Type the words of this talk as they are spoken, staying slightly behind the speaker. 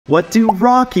What do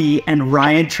Rocky and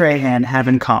Ryan Trahan have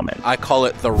in common? I call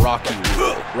it the Rocky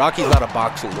movie. Rocky's not a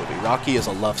boxing movie. Rocky is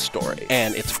a love story,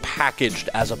 and it's packaged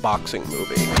as a boxing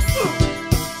movie.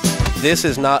 This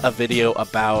is not a video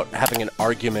about having an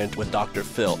argument with Dr.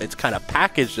 Phil. It's kind of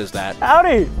packaged as that.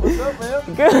 Howdy! What's up,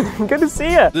 man? Good to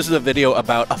see you. This is a video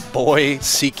about a boy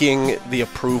seeking the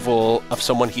approval of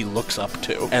someone he looks up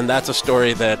to. And that's a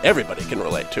story that everybody can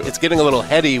relate to. It's getting a little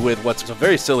heady with what's a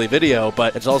very silly video,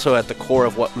 but it's also at the core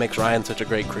of what makes Ryan such a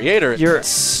great creator. You're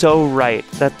so right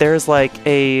that there's like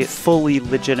a fully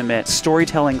legitimate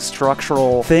storytelling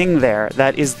structural thing there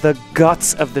that is the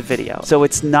guts of the video. So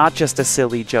it's not just a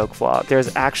silly joke vlog.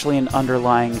 There's actually an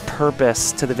underlying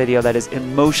purpose to the video that is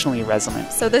emotionally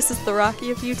resonant. So this is the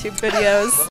Rocky of YouTube videos.